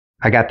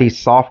I got these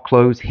soft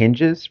close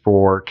hinges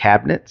for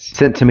cabinets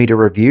sent to me to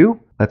review.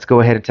 Let's go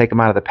ahead and take them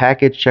out of the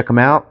package, check them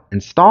out,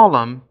 install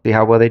them, see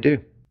how well they do.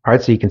 All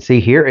right, so you can see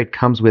here it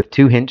comes with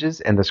 2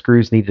 hinges and the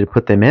screws needed to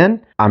put them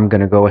in. I'm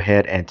going to go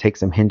ahead and take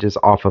some hinges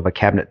off of a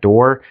cabinet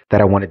door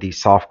that I wanted these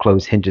soft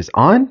close hinges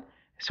on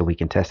so we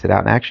can test it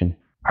out in action.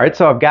 All right,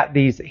 so I've got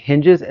these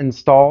hinges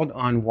installed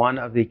on one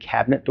of the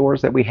cabinet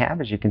doors that we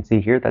have. As you can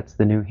see here, that's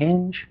the new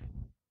hinge.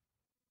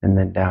 And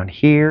then down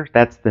here,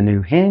 that's the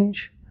new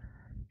hinge.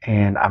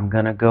 And I'm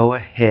going to go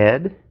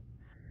ahead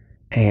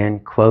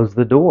and close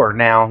the door.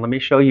 Now, let me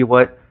show you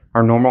what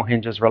our normal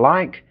hinges were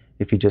like.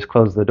 If you just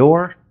close the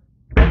door,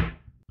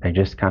 they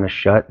just kind of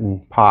shut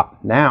and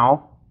pop.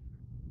 Now,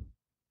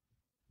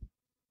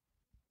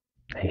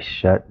 they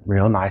shut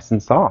real nice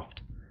and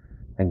soft.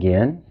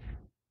 Again.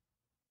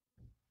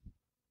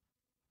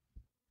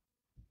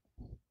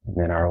 And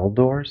then our old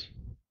doors.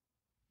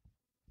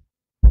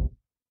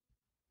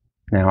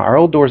 Now, our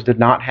old doors did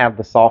not have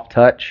the soft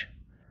touch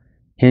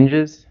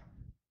hinges.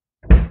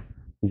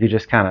 You could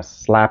just kind of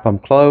slap them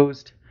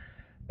closed.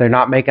 They're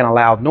not making a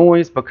loud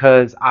noise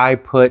because I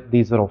put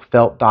these little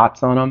felt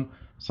dots on them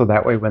so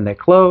that way when they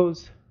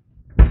close,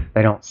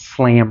 they don't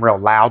slam real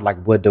loud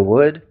like wood to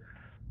wood.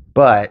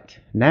 But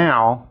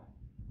now,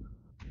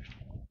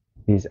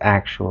 these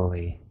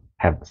actually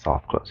have the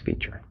soft close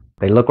feature.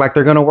 They look like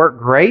they're going to work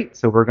great,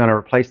 so we're going to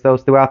replace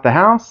those throughout the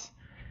house.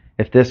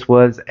 If this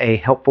was a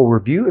helpful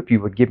review, if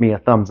you would give me a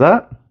thumbs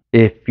up.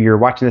 If you're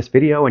watching this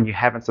video and you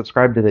haven't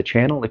subscribed to the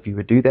channel, if you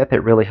would do that,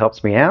 that really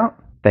helps me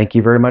out. Thank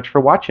you very much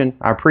for watching.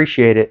 I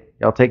appreciate it.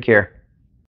 Y'all take care.